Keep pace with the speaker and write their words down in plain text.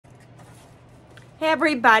Hey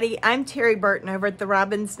everybody, I'm Terry Burton over at the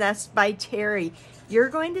Robin's Nest by Terry. You're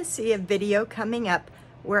going to see a video coming up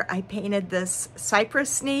where I painted this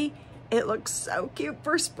Cypress Knee. It looks so cute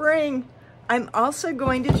for spring. I'm also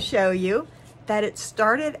going to show you that it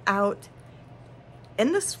started out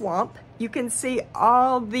in the swamp. You can see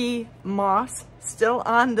all the moss still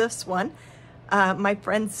on this one. My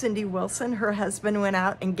friend Cindy Wilson, her husband, went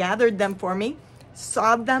out and gathered them for me,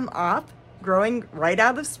 sawed them off, growing right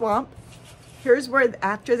out of the swamp. Here's where,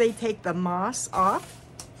 after they take the moss off,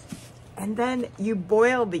 and then you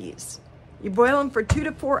boil these. You boil them for 2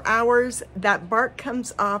 to 4 hours. That bark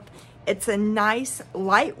comes off. It's a nice,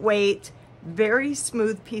 lightweight, very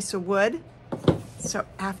smooth piece of wood. So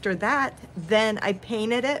after that, then I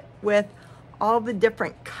painted it with all the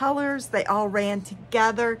different colors. They all ran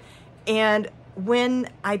together. And when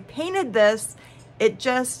I painted this, it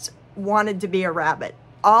just wanted to be a rabbit.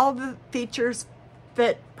 All the features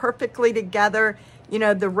fit perfectly together. You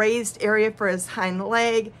know, the raised area for his hind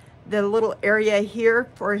leg, the little area here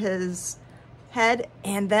for his head,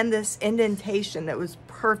 and then this indentation that was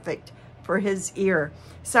perfect for his ear.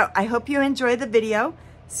 So I hope you enjoy the video.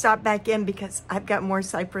 Stop back in because I've got more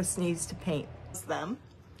Cypress Knees to paint. Them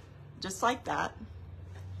just like that.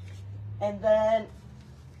 And then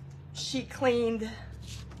she cleaned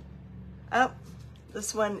up.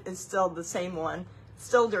 This one is still the same one,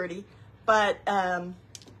 still dirty, but I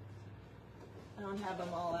don't have them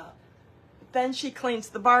all out. Then she cleans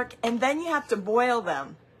the bark, and then you have to boil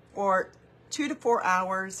them for 2 to 4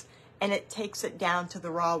 hours, and it takes it down to the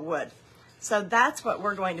raw wood. So that's what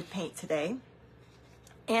we're going to paint today.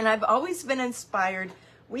 And I've always been inspired.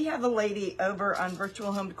 We have a lady over on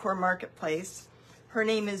Virtual Home Decor Marketplace. Her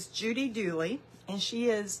name is Judy Dooley, and she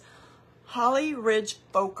is Holly Ridge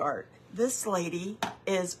Folk Art. This lady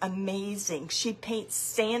is amazing. She paints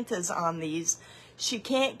Santas on these. She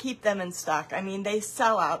can't keep them in stock. I mean, they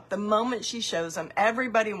sell out the moment she shows them.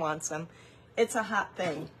 Everybody wants them. It's a hot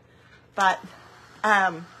thing. But,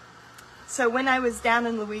 so when I was down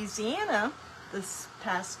in Louisiana this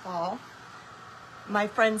past fall, my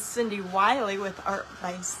friend Cindy Wiley with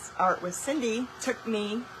Art with Cindy took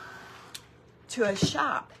me to a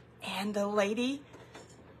shop, and the lady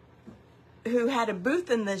who had a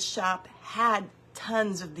booth in this shop had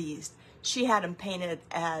tons of these. She had them painted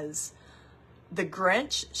as the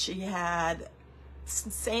Grinch. She had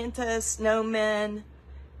Santa, snowmen,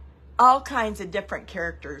 all kinds of different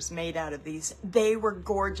characters made out of these. They were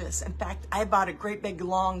gorgeous. In fact, I bought a great big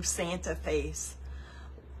long Santa face.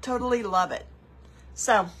 Totally love it.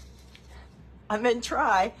 So I'm gonna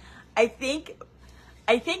try. I think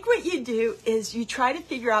what you do is you try to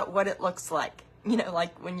figure out what it looks like. You know,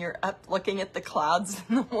 like when you're up looking at the clouds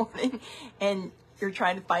in the morning and you're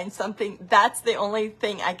trying to find something. That's the only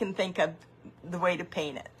thing I can think of the way to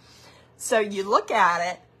paint it. So you look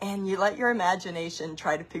at it and you let your imagination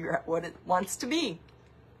try to figure out what it wants to be,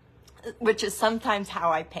 which is sometimes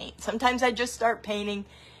how I paint. Sometimes I just start painting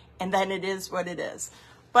and then it is what it is.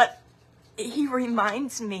 But he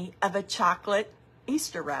reminds me of a chocolate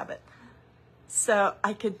Easter rabbit. So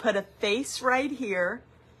I could put a face right here.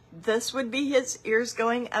 This would be his ears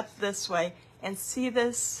going up this way, and see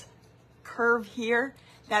this curve here?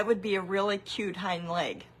 That would be a really cute hind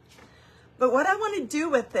leg. But what I want to do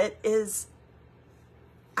with it is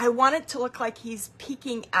I want it to look like he's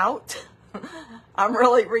peeking out. I'm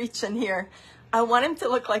really reaching here. I want him to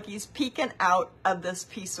look like he's peeking out of this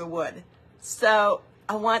piece of wood. So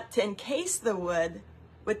I want to encase the wood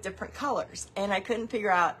with different colors, and I couldn't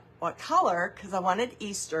figure out what color because I wanted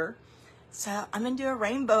Easter. So I'm gonna do a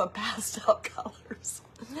rainbow of pastel colors.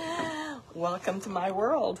 Welcome to my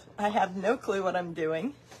world. I have no clue what I'm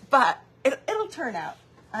doing, but it'll turn out.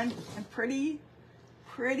 I'm pretty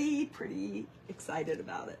excited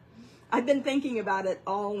about it. I've been thinking about it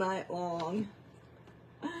all night long.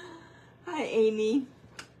 Hi, Amy.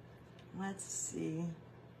 Let's see.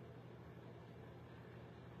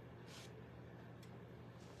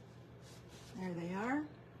 There they are.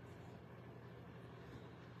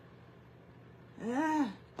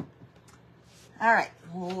 All right,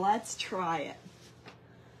 let's try it.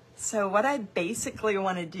 So what I basically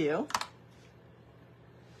want to do,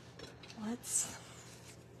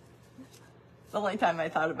 the only time I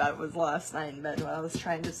thought about it was last night in bed when I was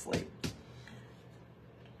trying to sleep.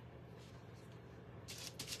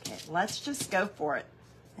 Okay, let's just go for it.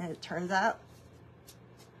 And it turns out,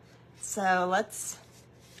 so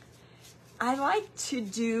I like to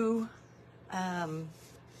do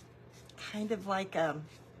kind of like I'm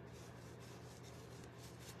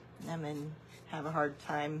gonna have a hard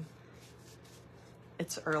time.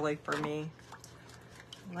 It's early for me.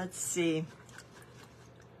 Let's see.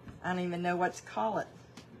 I don't even know what to call it.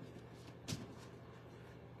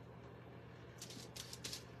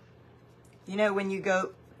 You know, when you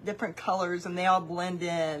go different colors and they all blend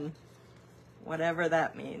in, whatever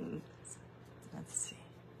that means. Let's see.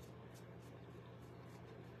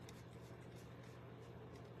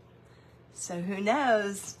 So who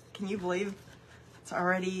knows? Can you believe it's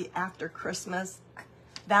already after Christmas?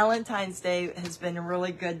 Valentine's Day has been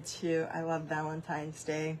really good too. I love Valentine's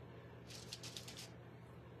Day.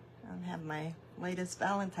 I don't have my latest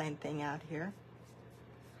Valentine thing out here.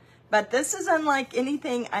 But this is unlike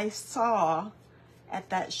anything I saw at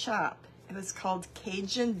that shop. It was called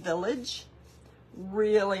Cajun Village.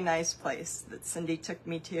 Really nice place that Cindy took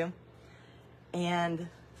me to. And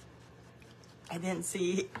I didn't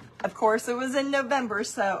see, of course it was in November,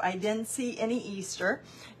 so I didn't see any Easter.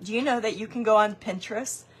 Do you know that you can go on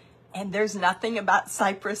Pinterest and there's nothing about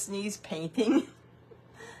Cypress Knee's painting?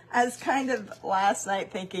 I was kind of last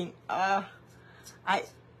night thinking,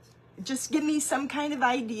 just give me some kind of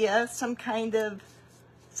idea, something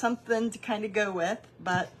to kind of go with,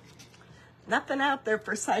 but nothing out there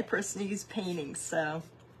for Cypress Knee's paintings, so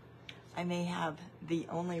I may have the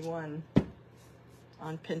only one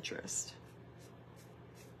on Pinterest.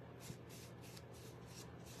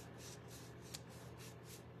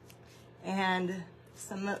 And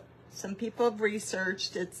some people have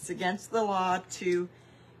researched it's against the law to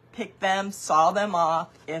pick them, saw them off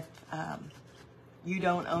if you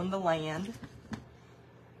don't own the land.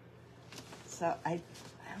 So I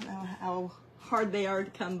don't know how hard they are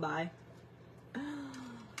to come by.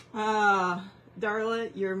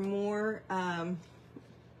 Darla, you're more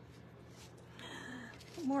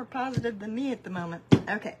positive than me at the moment.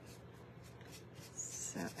 Okay.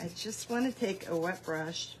 So I just want to take a wet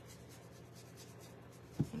brush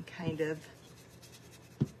and kind of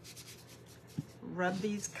rub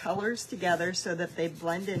these colors together so that they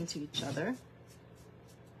blend into each other.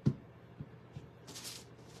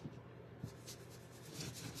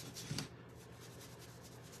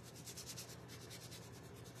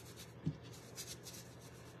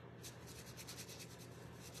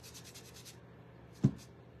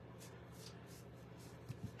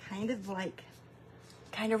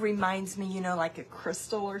 Kind of reminds me, you know, like a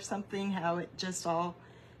crystal or something, how it just all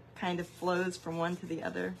kind of flows from one to the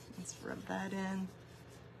other. Let's rub that in.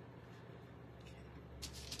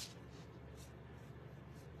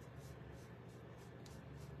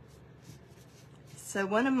 So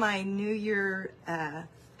one of my New Year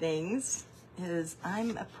things is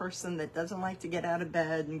I'm a person that doesn't like to get out of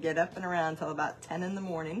bed and get up and around until about 10 in the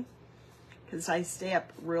morning because I stay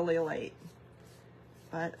up really late.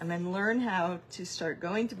 But I'm going to learn how to start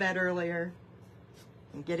going to bed earlier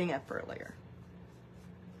and getting up earlier.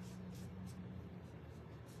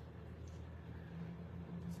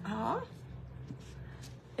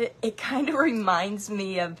 It kind of reminds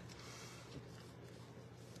me of,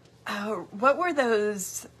 what were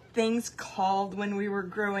those things called when we were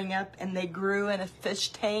growing up and they grew in a fish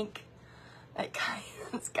tank?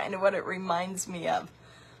 That's kind of what it reminds me of.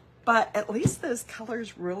 But at least those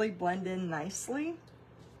colors really blend in nicely.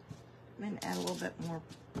 I'm going to add a little bit more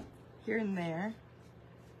here and there.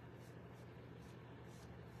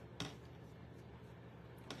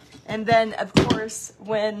 And then, of course,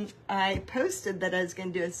 when I posted that I was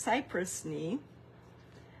going to do a Cypress Knee,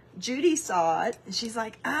 Judy saw it, and she's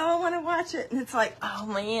like, oh, I want to watch it. And it's like, oh,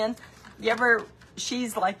 man.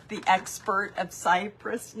 She's like the expert of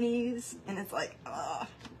Cypress Knees. And it's like, oh,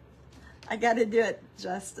 I got to do it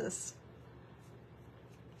justice.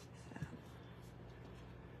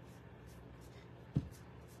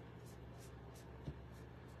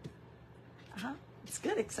 It's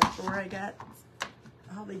good, except for where I got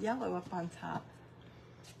all the yellow up on top.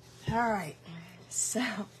 All right, so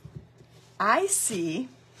I see,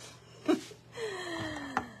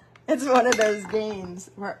 it's one of those games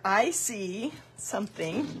where I see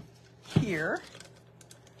something here.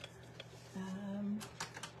 Grab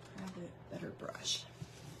a better brush.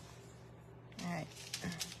 All right,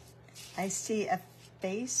 I see a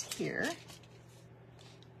face here.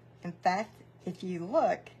 In fact, if you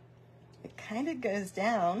look, it kind of goes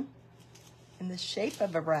down in the shape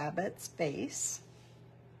of a rabbit's face.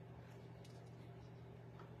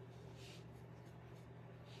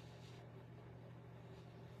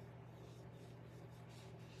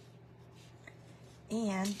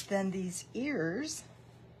 And then these ears,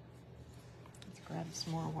 let's grab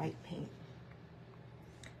some more white paint.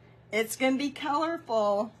 It's going to be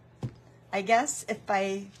colorful. I guess if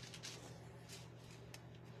I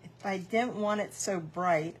didn't want it so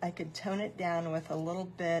bright, I could tone it down with a little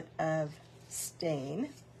bit of stain.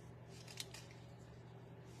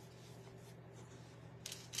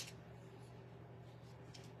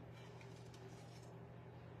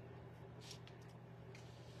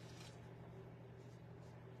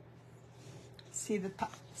 See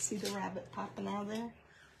the rabbit popping out of there?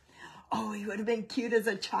 Oh, he would have been cute as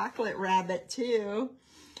a chocolate rabbit too.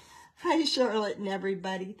 Hi, Charlotte and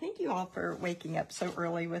everybody. Thank you all for waking up so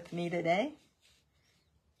early with me today.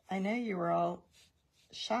 I know you were all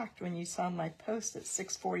shocked when you saw my post at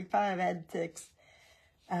 6:45. I had to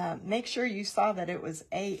make sure you saw that it was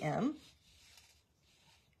AM.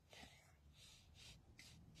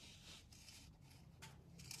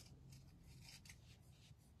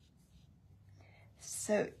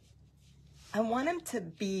 So I want him to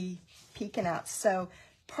be peeking out. So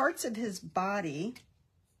parts of his body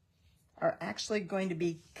are actually going to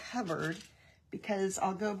be covered because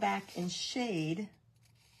I'll go back and shade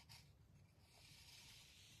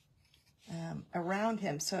around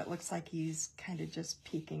him so it looks like he's kind of just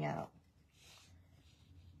peeking out.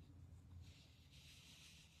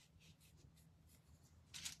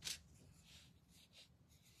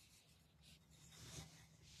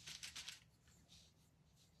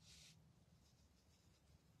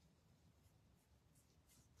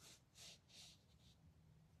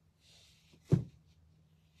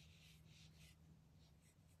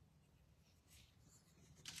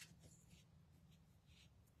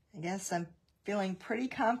 I guess I'm feeling pretty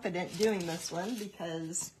confident doing this one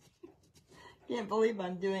because I can't believe I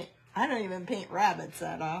don't even paint rabbits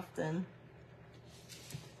that often.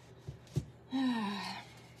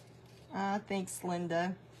 Thanks,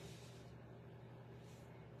 Linda.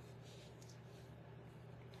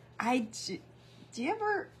 Do you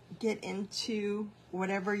ever get into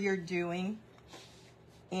whatever you're doing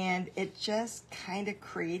and it just kind of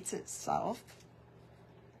creates itself?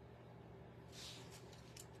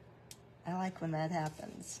 I like when that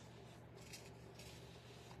happens.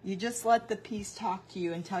 You just let the piece talk to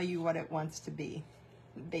you and tell you what it wants to be,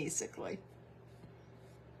 basically.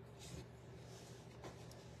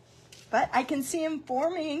 But I can see him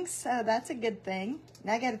forming, so that's a good thing.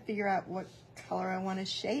 Now I got to figure out what color I want to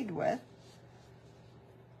shade with.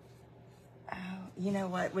 Oh, you know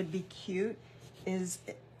what would be cute is,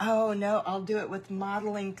 oh no, I'll do it with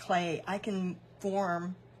modeling clay. I can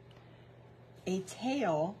form a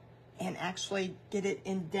tail and actually get it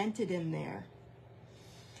indented in there.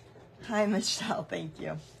 Hi, Michelle, thank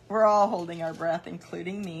you. We're all holding our breath,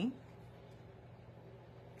 including me.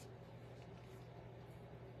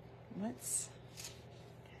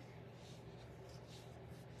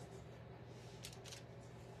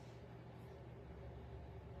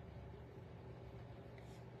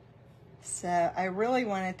 So I really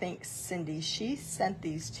want to thank Cindy. She sent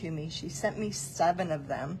these to me. She sent me 7 of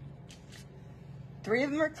them. 3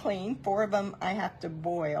 of them are clean. 4 of them I have to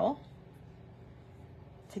boil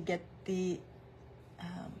to get the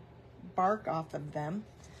bark off of them.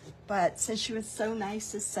 But since she was so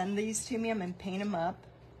nice to send these to me, I'm going to paint them up.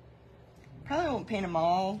 Probably won't paint them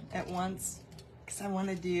all at once because I want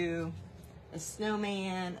to do a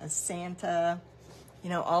snowman, a Santa,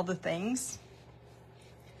 you know, all the things.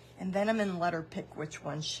 And then I'm going to let her pick which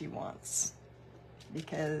one she wants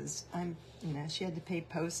because she had to pay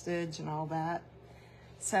postage and all that.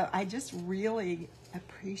 So I just really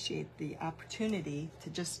appreciate the opportunity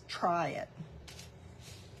to just try it.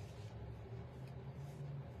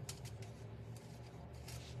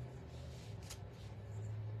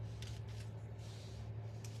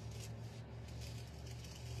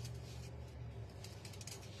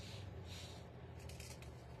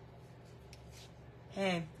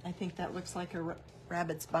 Hey, I think that looks like a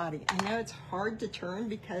rabbit's body. I know it's hard to turn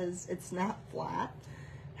because it's not flat.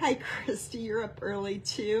 Hi, Christy, you're up early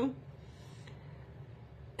too.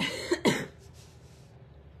 Yeah,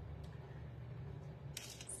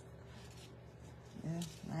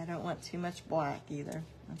 I don't want too much black either.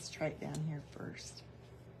 Let's try it down here first.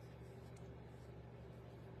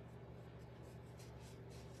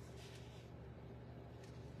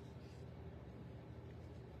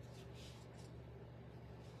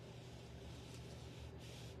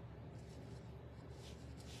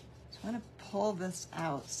 I want to pull this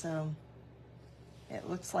out so it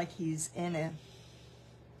looks like he's in a,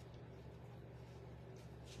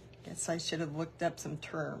 guess I should have looked up some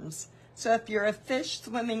terms. So if you're a fish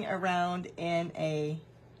swimming around in a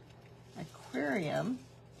aquarium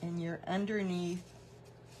and you're underneath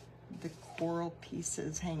the coral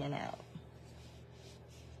pieces hanging out.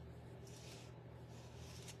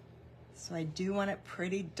 So I do want it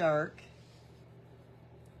pretty dark.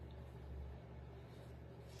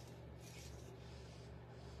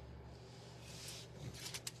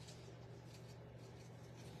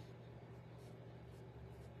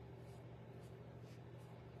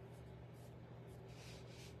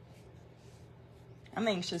 I'm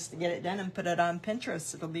anxious to get it done and put it on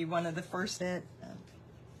Pinterest. It'll be one of the first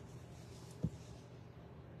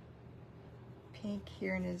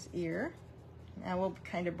here in his ear. Now we'll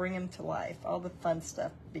kind of bring him to life. All the fun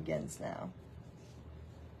stuff begins now.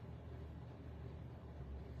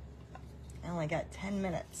 I only got 10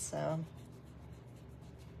 minutes, so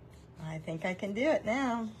I think I can do it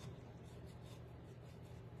now.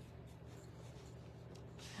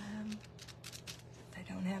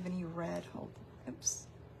 I don't have any red. Hold, oops.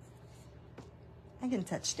 I can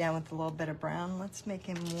touch down with a little bit of brown. Let's make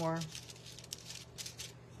him more,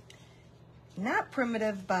 not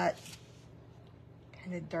primitive, but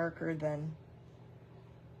kind of darker than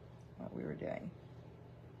what we were doing.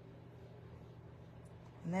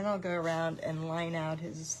 And then I'll go around and line out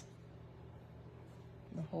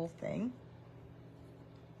the whole thing.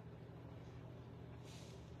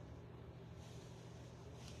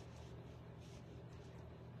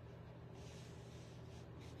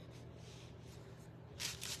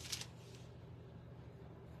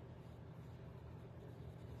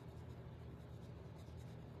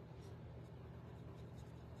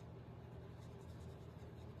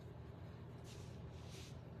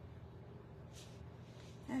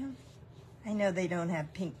 I know they don't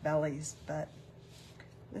have pink bellies, but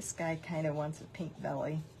this guy kind of wants a pink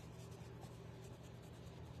belly.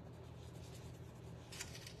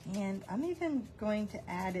 And I'm even going to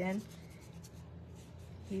add in,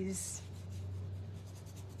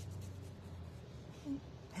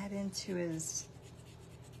 add into his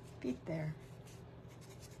feet there.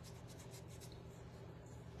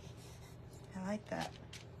 I like that.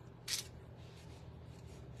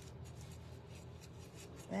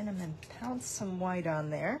 Then I'm going to pounce some white on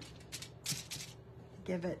there,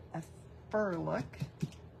 give it a fur look.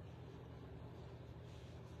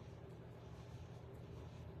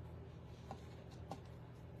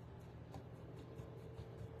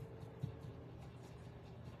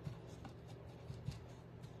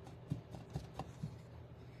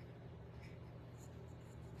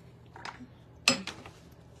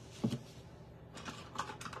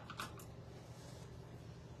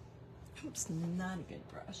 Oops, not a good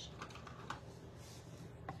brush.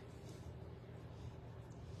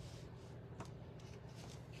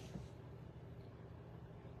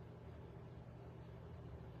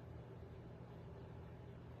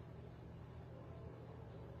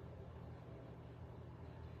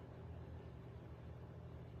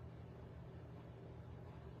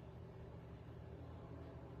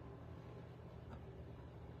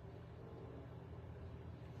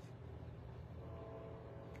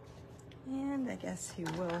 And I guess he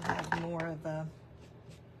will have more of a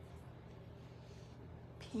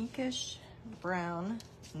pinkish brown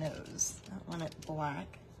nose. I don't want it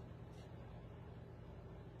black.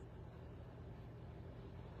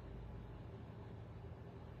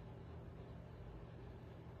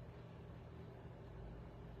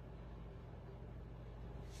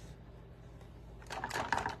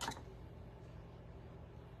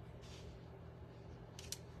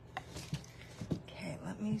 Okay,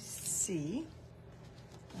 let me see.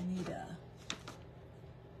 I need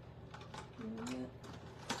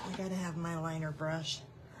I gotta have my liner brush.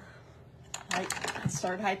 I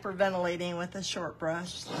start hyperventilating with a short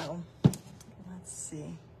brush, so let's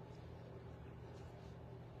see.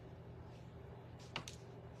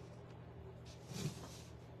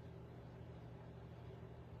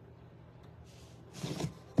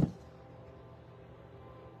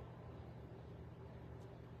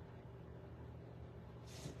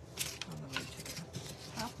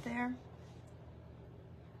 There.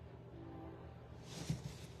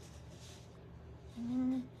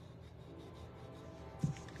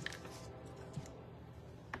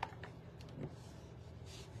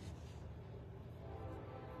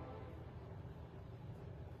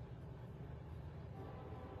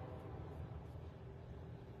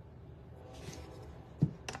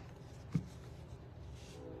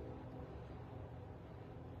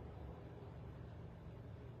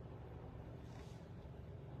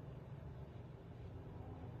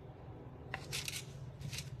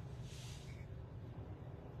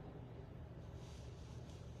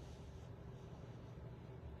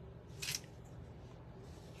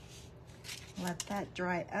 Let that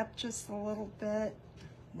dry up just a little bit.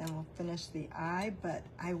 Then we'll finish the eye, but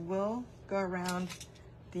I will go around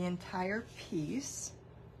the entire piece.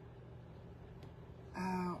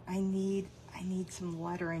 Oh, I need some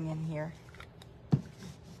lettering in here.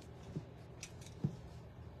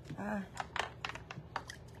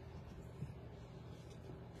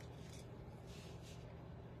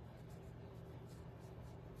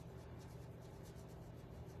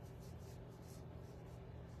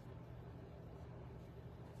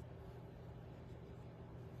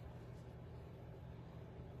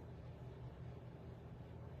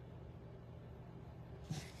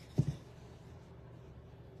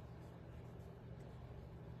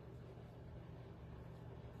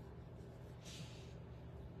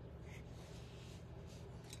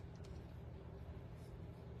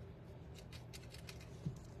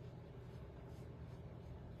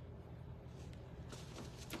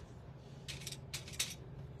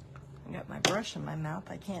 got my brush in my mouth,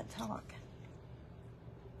 I can't talk.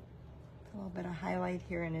 A little bit of highlight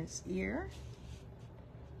here in his ear.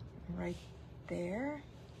 Right there.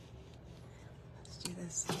 Let's do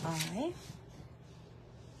this eye.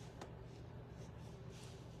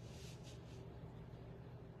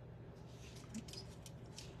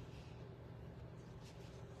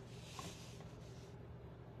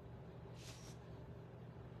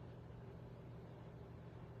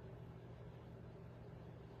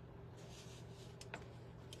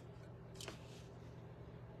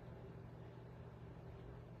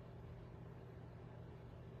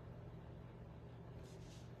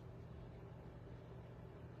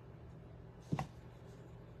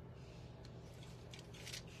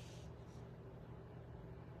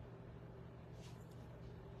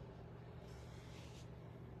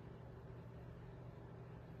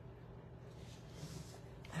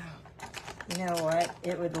 You know what?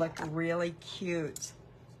 It would look really cute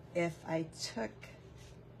if I took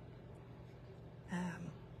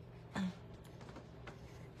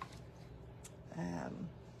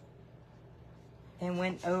and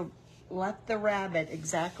went over, left the rabbit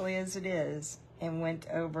exactly as it is, and went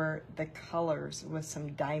over the colors with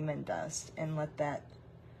some diamond dust and let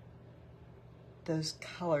those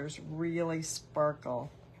colors really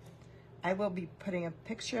sparkle. I will be putting a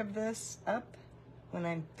picture of this up when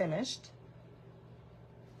I'm finished,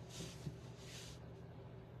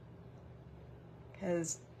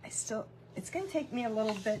 because it's going to take me a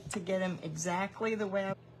little bit to get him exactly the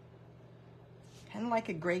way kind of like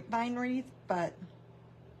a grapevine wreath, but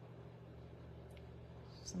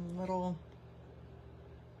some little,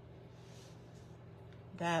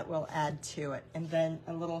 that will add to it. And then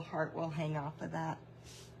a little heart will hang off of that.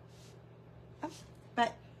 Oh,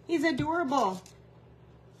 but he's adorable.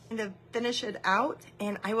 And to finish it out,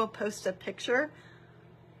 and I will post a picture.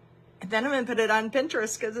 And then I'm gonna put it on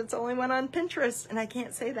Pinterest because it's the only one on Pinterest, and I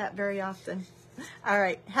can't say that very often. All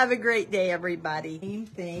right, have a great day, everybody. Same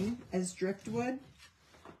thing as driftwood,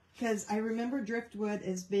 because I remember driftwood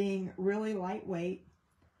as being really lightweight.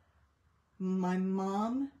 My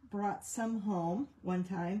mom brought some home one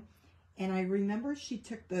time, and I remember she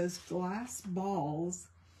took those glass balls.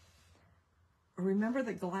 Remember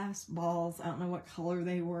the glass balls? I don't know what color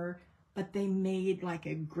they were, but they made like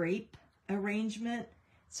a grape arrangement.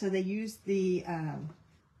 So they used the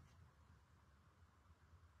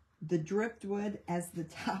driftwood as the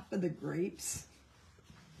top of the grapes.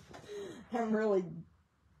 I'm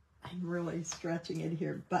really stretching it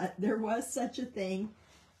here, but there was such a thing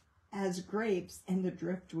as grapes and the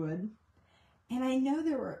driftwood. And I know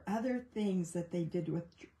there were other things that they did with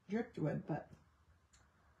driftwood, but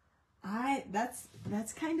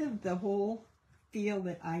that's kind of the whole feel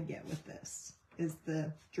that I get with this, is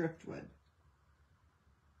the driftwood.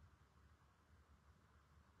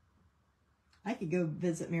 I could go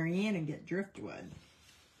visit Marianne and get driftwood.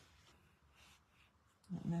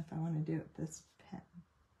 I don't know if I want to do it with this pen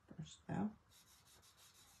first, though.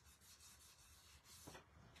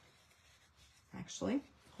 Actually,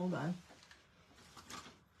 hold on.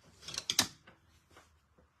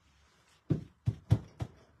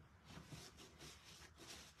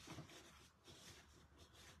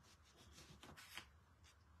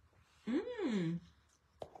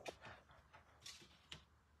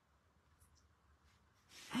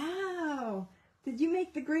 Oh, did you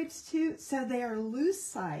make the grapes too? So they are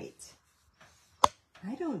lucite.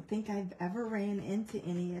 I don't think I've ever ran into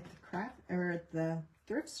any at the craft or at the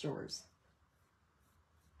thrift stores.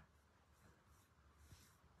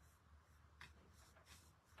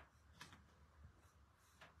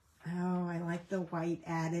 Oh, I like the white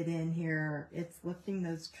added in here. It's lifting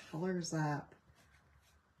those colors up.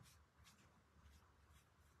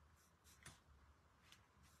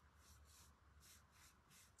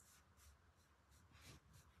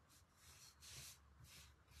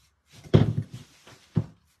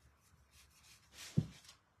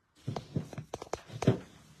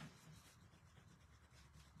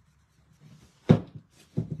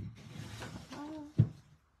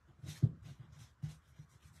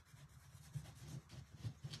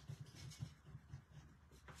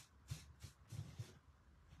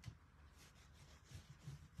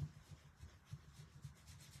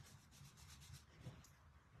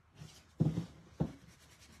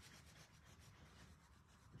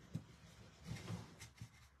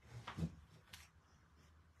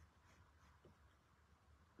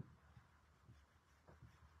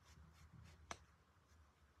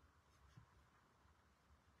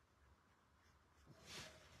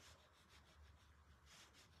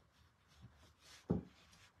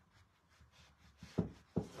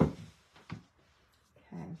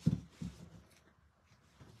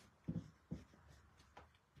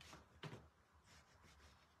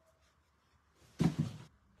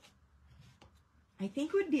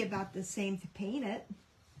 think it would be about the same to paint it.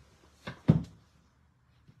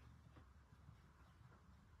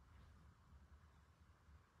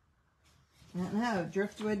 I don't know,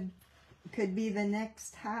 driftwood could be the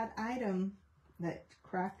next hot item that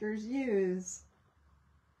crafters use.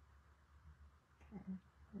 Okay.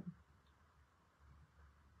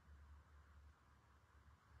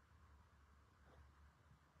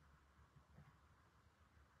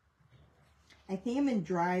 I think I'm going to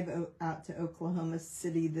drive out to Oklahoma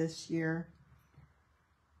City this year.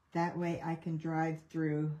 That way I can drive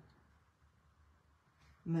through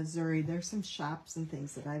Missouri. There's some shops and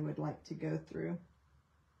things that I would like to go through.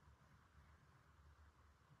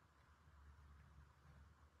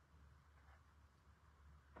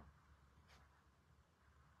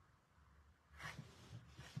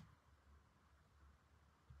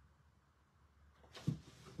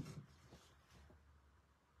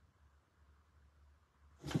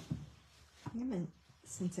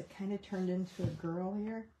 Since it kind of turned into a girl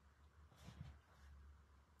here,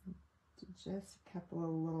 just a couple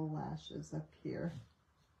of little lashes up here.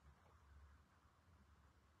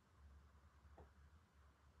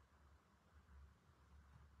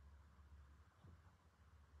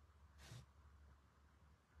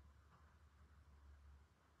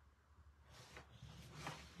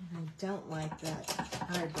 And I don't like that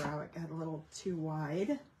eyebrow. It got a little too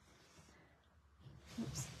wide.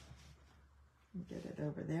 Oops. Get it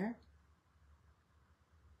over there.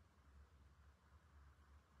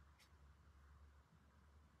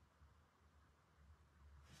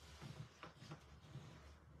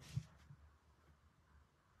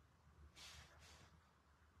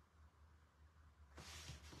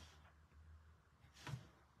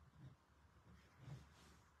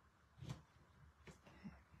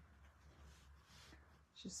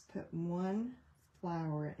 Just put one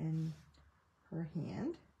flower in her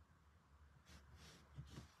hand.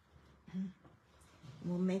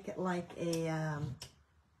 We'll make it like a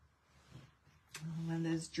one of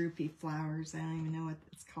those droopy flowers. I don't even know what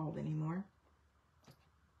it's called anymore.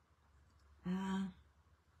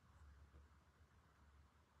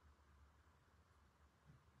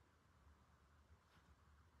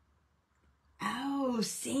 Oh,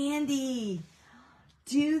 Sandy!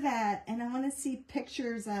 Do that, and I want to see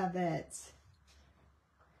pictures of it.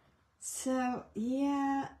 So,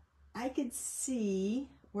 yeah, I could see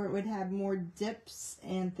where it would have more dips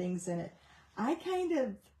and things in it. I kind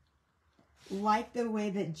of like the way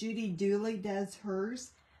that Judy Dooley does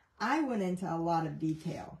hers. I went into a lot of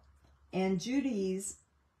detail. And Judy's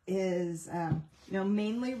is,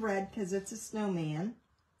 mainly red because it's a snowman.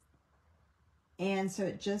 And so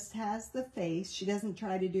it just has the face. She doesn't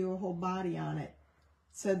try to do a whole body on it.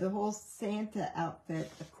 So the whole Santa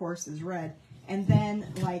outfit, of course, is red. And then,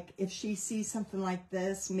 like, if she sees something like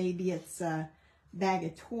this, maybe it's a bag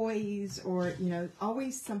of toys or,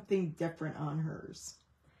 always something different on hers.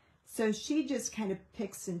 So she just kind of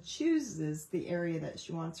picks and chooses the area that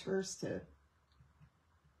she wants hers to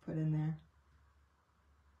put in there.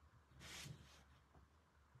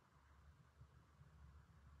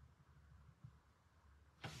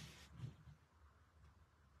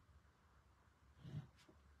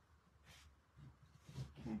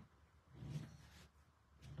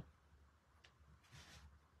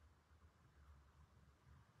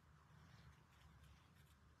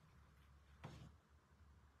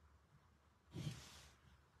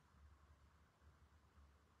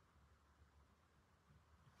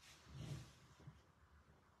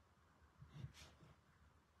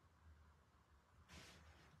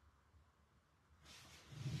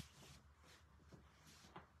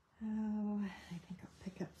 Oh, I think I'll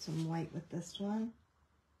pick up some white with this one.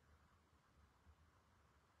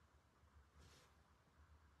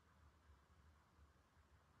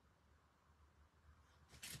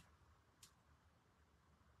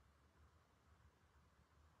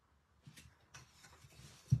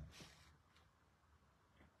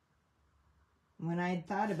 When I had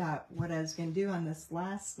thought about what I was going to do on this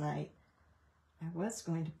last night, I was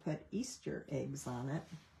going to put Easter eggs on it.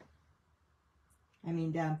 I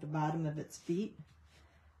mean, down at the bottom of its feet.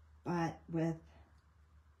 But with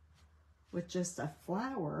just a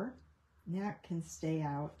flower, now it can stay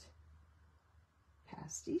out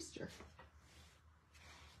past Easter.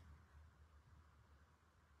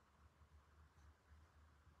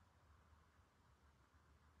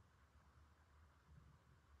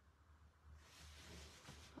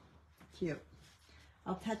 Cute.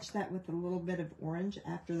 I'll touch that with a little bit of orange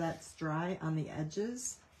after that's dry on the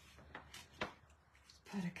edges.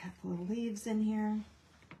 Put a couple of leaves in here.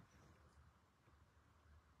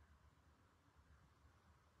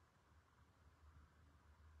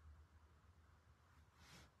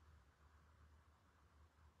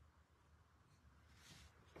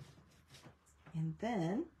 And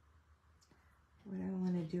then, what I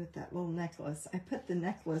want to do with that little necklace, I put the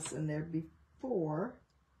necklace in there before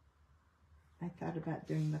I thought about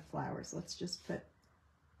doing the flowers. Let's just put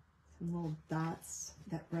some little dots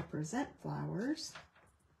that represent flowers.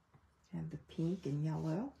 I have the pink and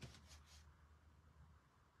yellow.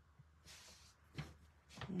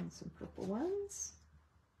 And some purple ones.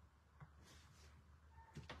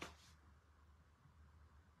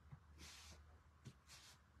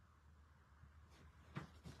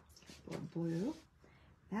 A couple of blue.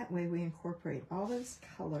 That way we incorporate all those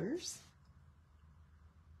colors.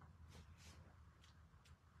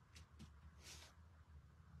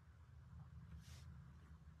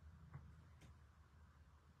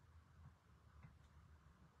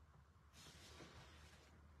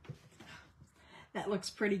 That looks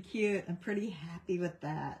pretty cute. I'm pretty happy with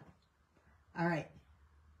that. All right.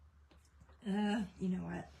 You know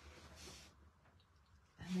what?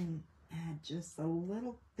 I'm going to add just a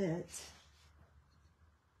little bit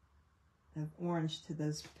of orange to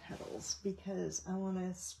those petals because I want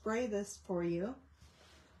to spray this for you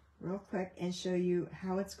real quick and show you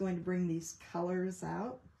how it's going to bring these colors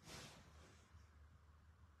out.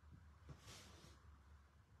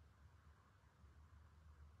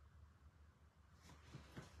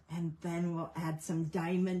 And then we'll add some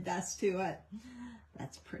diamond dust to it.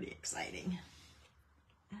 That's pretty exciting.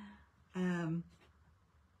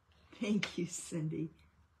 Thank you, Cindy.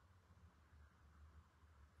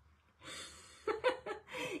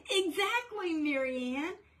 Exactly,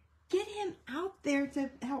 Marianne. Get him out there to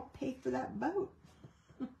help pay for that boat.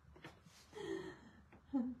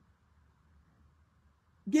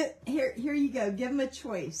 Here you go. Give him a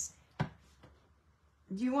choice.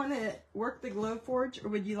 Do you want to work the glow forge, or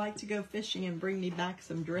would you like to go fishing and bring me back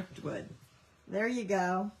some driftwood? There you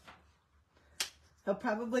go. He'll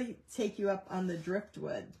probably take you up on the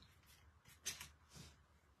driftwood.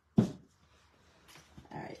 All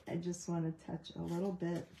right, I just want to touch a little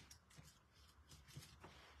bit.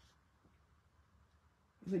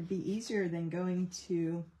 It would be easier than going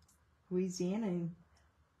to Louisiana. And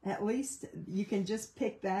at least you can just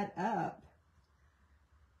pick that up.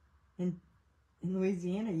 And in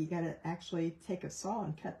Louisiana, you got to actually take a saw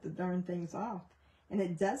and cut the darn things off. And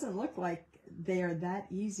it doesn't look like they are that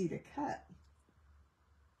easy to cut.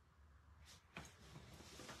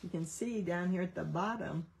 You can see down here at the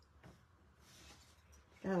bottom,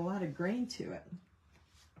 got a lot of grain to it.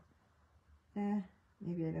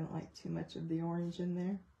 Maybe I don't like too much of the orange in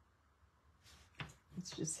there. Let's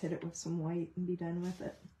just hit it with some white and be done with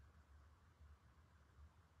it.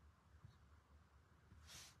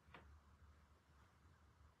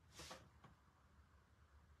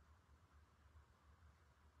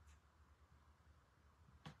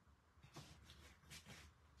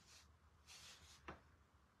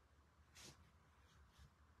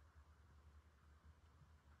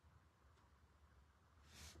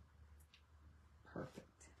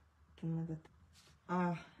 Perfect. Can live with.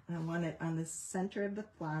 I want it on the center of the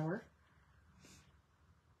flower.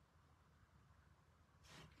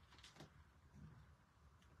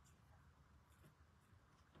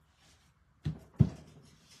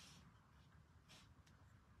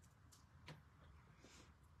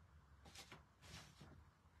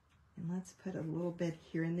 And let's put a little bit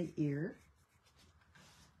here in the ear.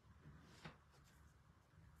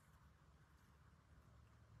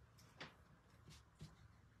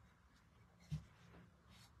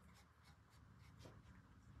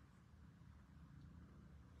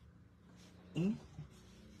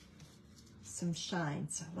 Some shine.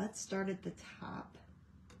 So let's start at the top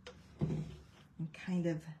and kind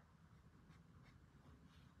of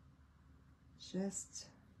just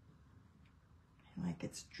like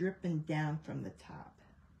it's dripping down from the top.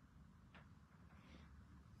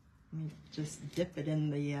 Let me just dip it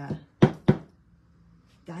in the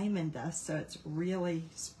diamond dust so it's really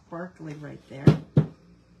sparkly right there.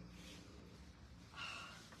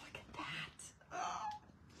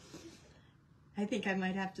 I think I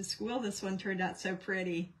might have to squill. This one turned out so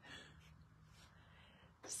pretty.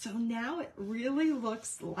 So now it really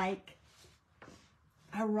looks like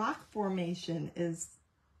a rock formation is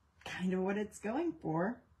kind of what it's going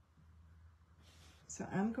for. So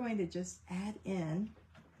I'm going to just add in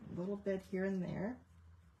a little bit here and there.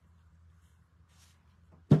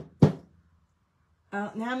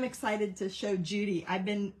 Now I'm excited to show Judy. I've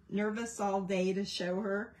been nervous all day to show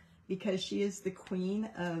her because she is the queen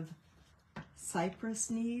of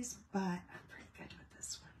Cypress knees, but I'm pretty good with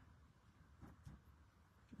this one.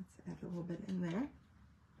 Let's add a little bit in there.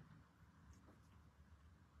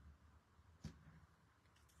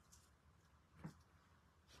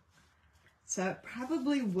 So it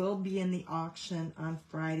probably will be in the auction on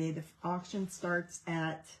Friday. The auction starts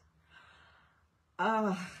at,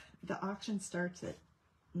 the auction starts at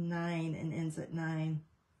 9 and ends at 9.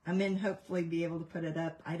 I'm in hopefully be able to put it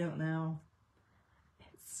up. I don't know.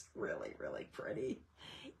 It's really, really pretty.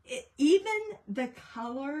 Even the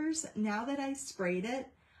colors, now that I sprayed it,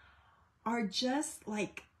 are just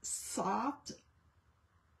like soft,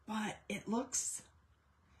 but it looks,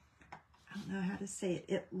 I don't know how to say it.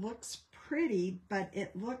 It looks pretty, but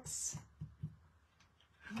it looks,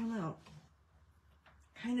 I don't know,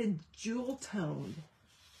 kind of jewel toned.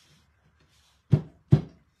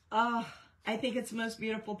 I think it's the most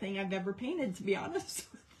beautiful thing I've ever painted, to be honest.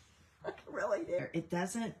 I really do. It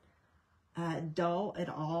doesn't dull at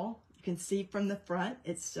all. You can see from the front,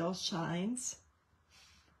 it still shines.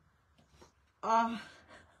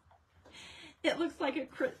 It looks like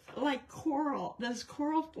like coral, those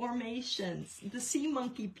coral formations, the sea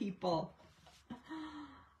monkey people.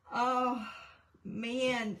 Oh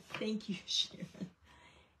man, thank you, Sharon.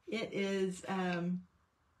 It is,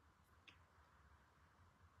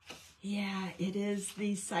 yeah, it is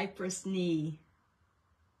the Cypress Knee.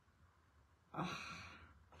 Oh,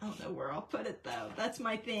 I don't know where I'll put it though. That's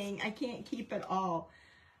my thing. I can't keep it all,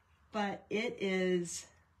 but it is.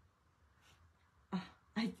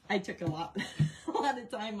 I took a lot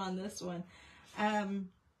of time on this one.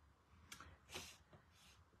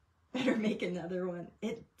 Better make another one.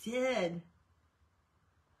 It did.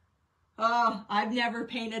 Oh, I've never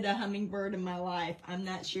painted a hummingbird in my life. I'm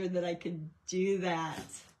not sure that I could do that.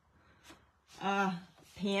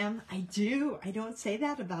 Pam, I do. I don't say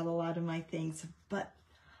that about a lot of my things, but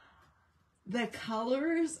the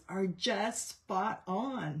colors are just spot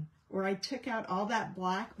on. Where I took out all that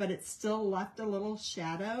black, but it still left a little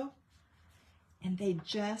shadow, and they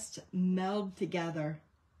just meld together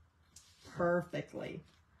perfectly.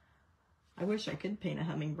 I wish I could paint a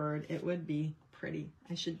hummingbird. It would be pretty.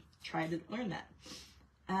 I should try to learn that.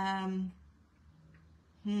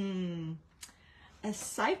 A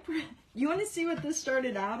cypress. You want to see what this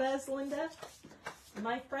started out as, Linda?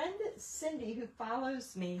 My friend Cindy, who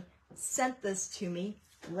follows me, sent this to me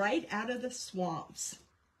right out of the swamps.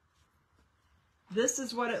 This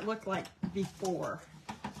is what it looked like before.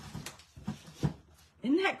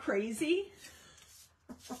 Isn't that crazy?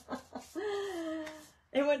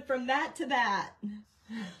 It went from that to that.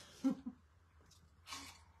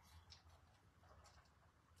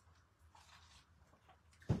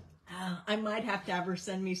 I might have to have her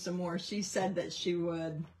send me some more. She said that she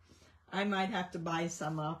would. I might have to buy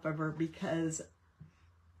some off of her because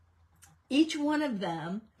each one of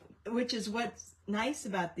them, which is what's nice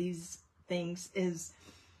about these things, is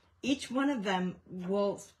each one of them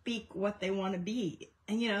will speak what they want to be.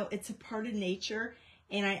 And you know, it's a part of nature.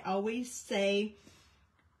 And I always say,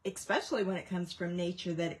 especially when it comes from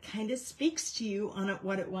nature, that it kind of speaks to you on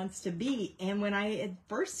what it wants to be. And when I had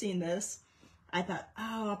first seen this, I thought,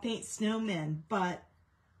 oh, I'll paint snowmen, but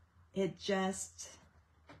it just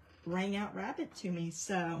rang out rabbit to me.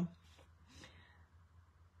 So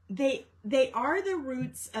they are the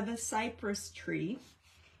roots of a cypress tree.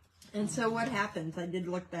 And so what happens, I did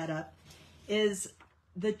look that up, is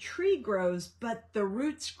the tree grows, but the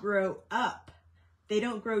roots grow up. They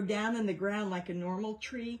don't grow down in the ground like a normal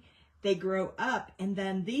tree. They grow up, and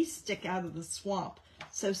then these stick out of the swamp.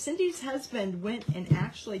 So Cindy's husband went and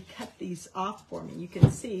actually cut these off for me. You can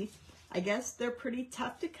see, I guess they're pretty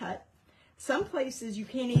tough to cut. Some places you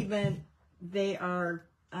can't even, they are,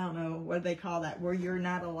 I don't know, what do they call that, where you're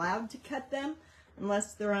not allowed to cut them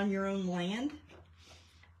unless they're on your own land.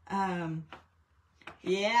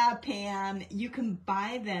 Yeah, Pam, you can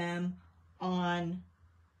buy them on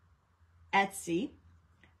Etsy,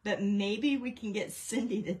 but maybe we can get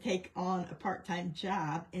Cindy to take on a part-time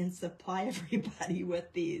job and supply everybody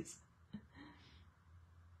with these.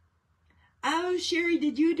 Oh, Sherry,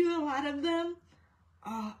 did you do a lot of them?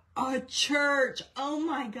 Oh, a church. Oh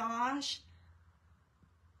my gosh.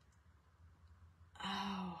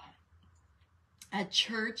 Oh, a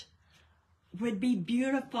church would be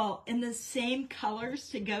beautiful in the same colors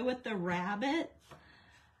to go with the rabbit.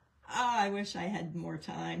 Oh, I wish I had more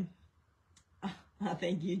time. Oh,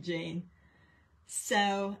 thank you, Jane.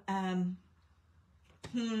 So,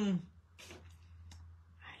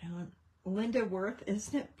 Linda Worth,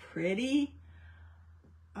 isn't it pretty?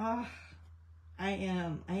 Oh, I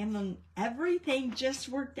am on everything just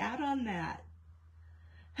worked out on that.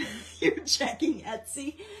 You're checking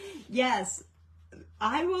Etsy? Yes.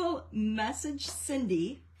 I will message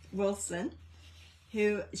Cindy Wilson,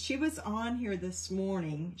 who, she was on here this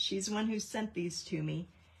morning. She's the one who sent these to me.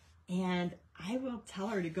 And I will tell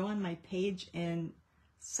her to go on my page and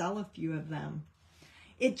sell a few of them.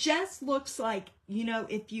 It just looks like, you know,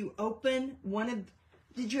 if you open one of,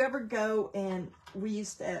 did you ever go and we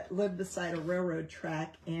used to live beside a railroad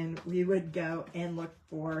track and we would go and look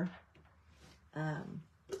for,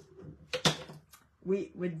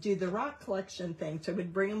 we would do the rock collection thing. So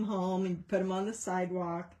we'd bring them home and put them on the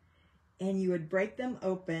sidewalk and you would break them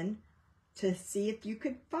open to see if you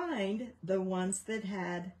could find the ones that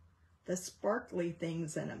had the sparkly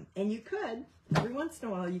things in them. And you could, every once in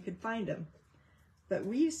a while you could find them. But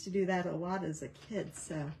we used to do that a lot as a kid,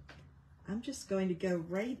 so I'm just going to go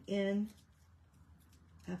right in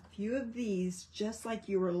a few of these, just like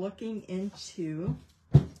you were looking into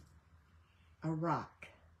a rock.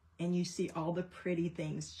 And you see all the pretty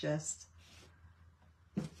things just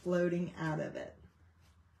floating out of it.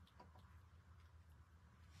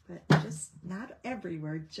 But just not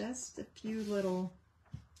everywhere, just a few little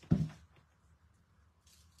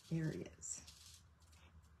areas.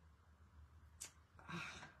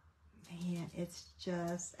 Man, it's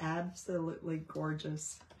just absolutely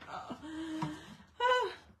gorgeous.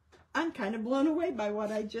 I'm kind of blown away by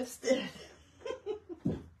what I just did.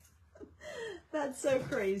 That's so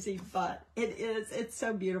crazy, but it is. It's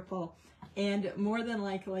so beautiful. And more than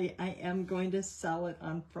likely, I am going to sell it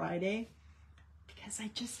on Friday because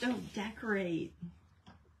I just don't decorate.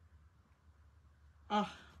 Oh.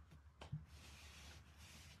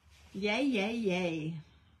 Yay, yay, yay.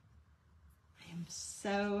 I'm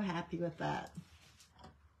so happy with that.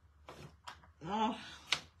 Oh,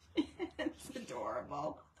 it's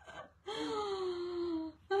adorable.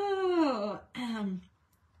 Oh,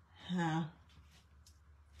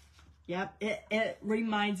 yep, it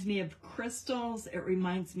reminds me of crystals. It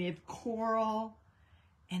reminds me of coral.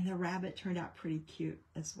 And the rabbit turned out pretty cute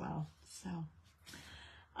as well. So,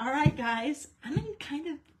 all right, guys, I'm going to kind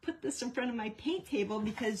of put this in front of my paint table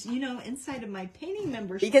because, you know, inside of my painting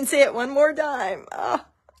membership, you can see it one more time. Oh,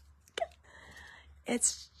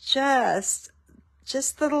 it's just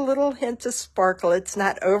the little hint of sparkle. It's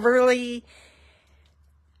not overly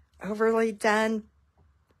done.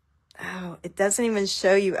 Oh, it doesn't even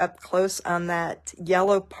show you up close on that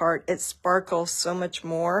yellow part. It sparkles so much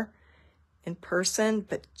more in person,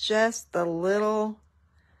 but just the little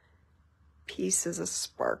pieces of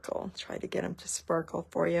sparkle. Try to get them to sparkle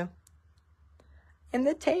for you. And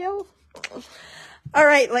the tail. All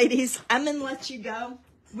right, ladies, I'm going to let you go.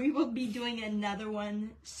 We will be doing another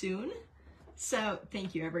one soon. So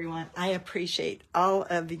thank you, everyone. I appreciate all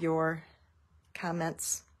of your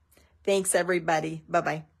comments. Thanks, everybody.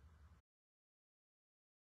 Bye-bye.